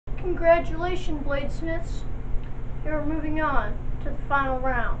Congratulations, bladesmiths. You're moving on to the final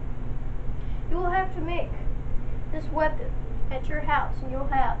round. You will have to make this weapon at your house, and you'll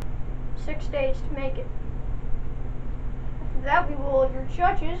have 6 days to make it. After that, your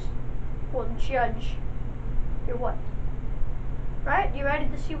judges will judge your weapon. Right? You ready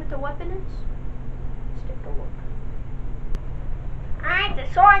to see what the weapon is? Let's take a look. Alright, the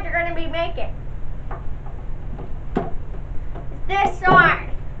sword you're going to be making is this sword.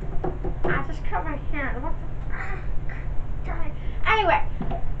 I just cut my hand. What the fuck? Anyway,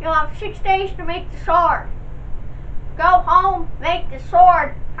 you'll have 6 days to make the sword. Go home, make the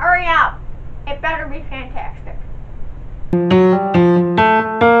sword. Hurry up. It better be fantastic.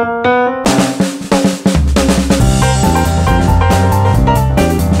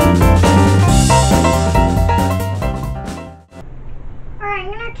 Alright,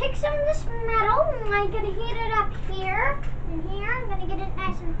 I'm going to take some of this metal and I'm going to heat it up here and here. I'm going to get it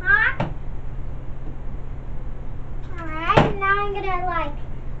nice and hot. Alright, now I'm going to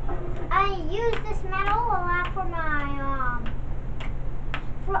I use this metal a lot for my,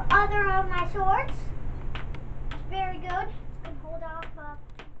 for other of my swords. It's very good. It can hold off,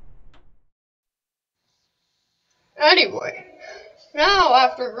 Anyway, now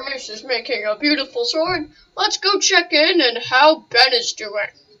after Grace is making a beautiful sword, let's go check in and how Ben is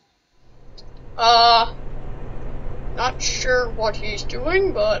doing. Not sure what he's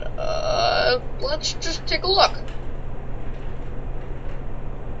doing, but, let's just take a look.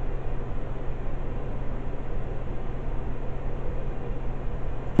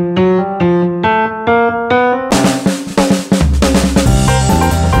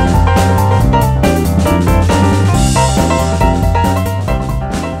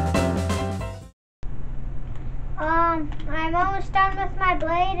 I'm almost done with my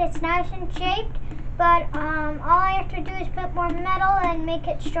blade. It's nice and shaped, but all I have to do is put more metal and make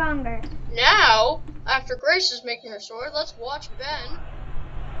it stronger. Now, after Grace is making her sword, let's watch Ben.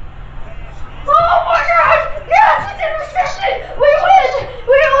 Oh my god! Yes, it's intercepted! We win!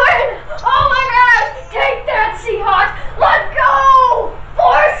 We win! Oh my god! Take that, Seahawks! Let's go!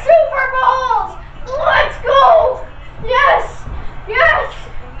 4 Super Bowls! Let's go! Yes! Yes!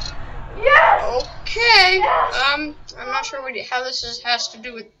 Yes! Okay, Yes! I'm not sure how this has to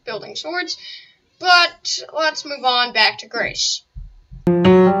do with building swords, but let's move on back to Grace.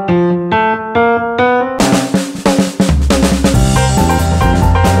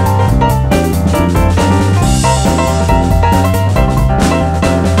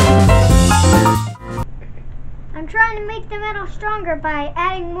 I'm trying to make the metal stronger by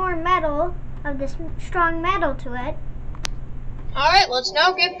adding more metal, of this strong metal to it. Alright, let's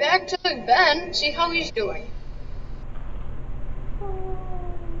now get back to Ben and see how he's doing.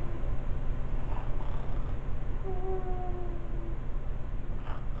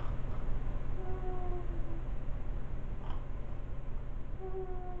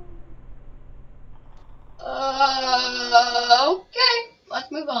 Okay,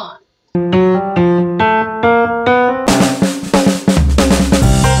 let's move on.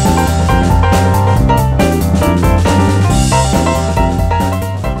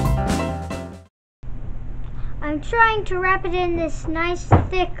 I'm trying to wrap it in this nice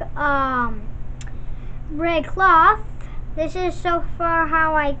thick red cloth. This is so far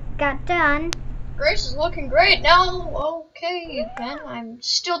how I got done. Grace is looking great now. Okay, Ben, I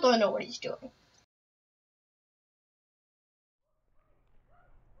still don't know what he's doing.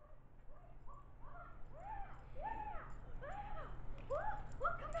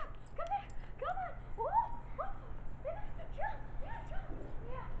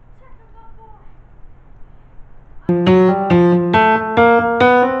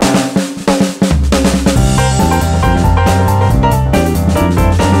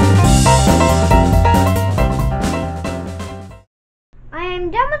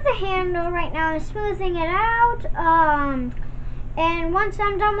 I'm done with the handle right now. I'm smoothing it out. And once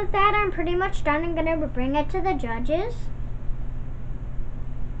I'm done with that, I'm pretty much done. I'm gonna bring it to the judges.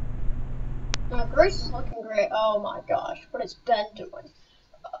 Grace is looking great. Oh my gosh, what is Ben doing?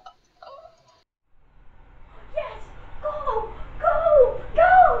 Yes! Go! Go!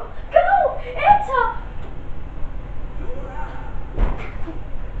 Go! Go! It's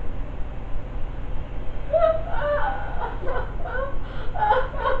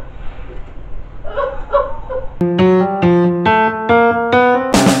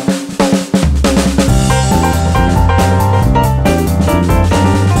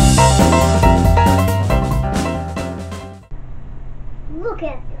Look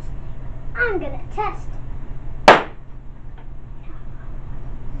at this. I'm gonna test.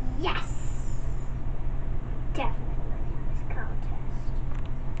 Yes! Definitely this contest.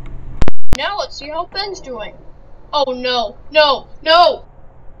 Now let's see how Ben's doing. Oh no, no, no!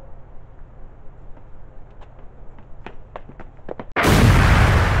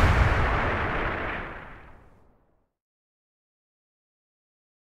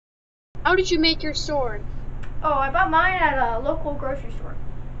 How did you make your sword? Oh, I bought mine at a local grocery store.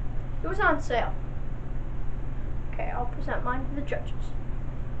 It was on sale. Okay, I'll present mine to the judges.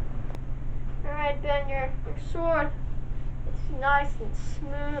 Alright, Ben, your sword. It's nice and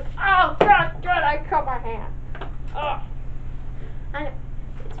smooth. Oh, God, I cut my hand. Oh. And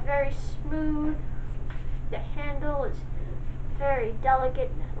it's very smooth. The handle is very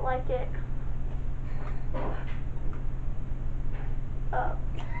delicate. I like it. Oh.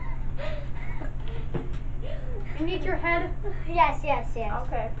 You need your head? Yes.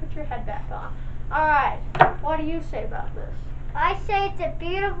 Okay, put your head back on. Alright, what do you say about this? I say it's a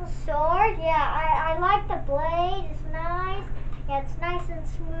beautiful sword. Yeah, I like the blade. It's nice. Yeah, it's nice and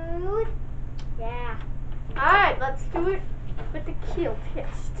smooth. Yeah. Alright, let's do it with the kill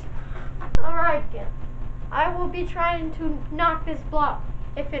test. Alright, then. I will be trying to knock this block.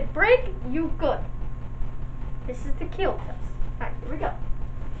 If it breaks, you good. This is the kill test. Alright, here we go.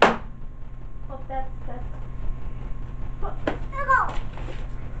 Oh, that's.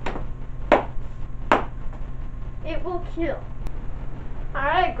 It will kill.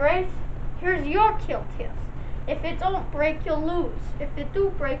 Alright, Grace, here's your kill test. If it don't break, you'll lose. If it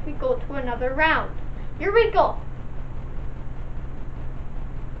do break, we go to another round. Here we go.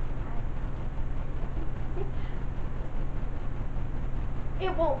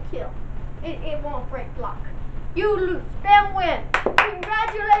 It won't kill. It won't break block. You lose. Ben win.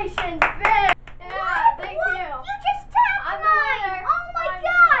 Congratulations, Ben. Yeah, thank you. You just tapped I'm the mine. winner. Oh my I'm the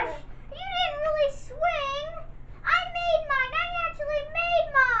gosh. winner. You didn't really swing. I made mine. I actually made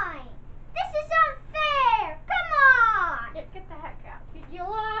mine. This is unfair. Come on. Get the heck out. You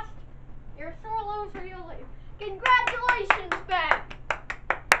lost. You're a sore loser. You leave. Congratulations, Ben.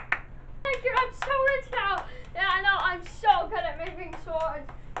 Thank you. I'm so rich now. Yeah, I know. I'm so good at making swords.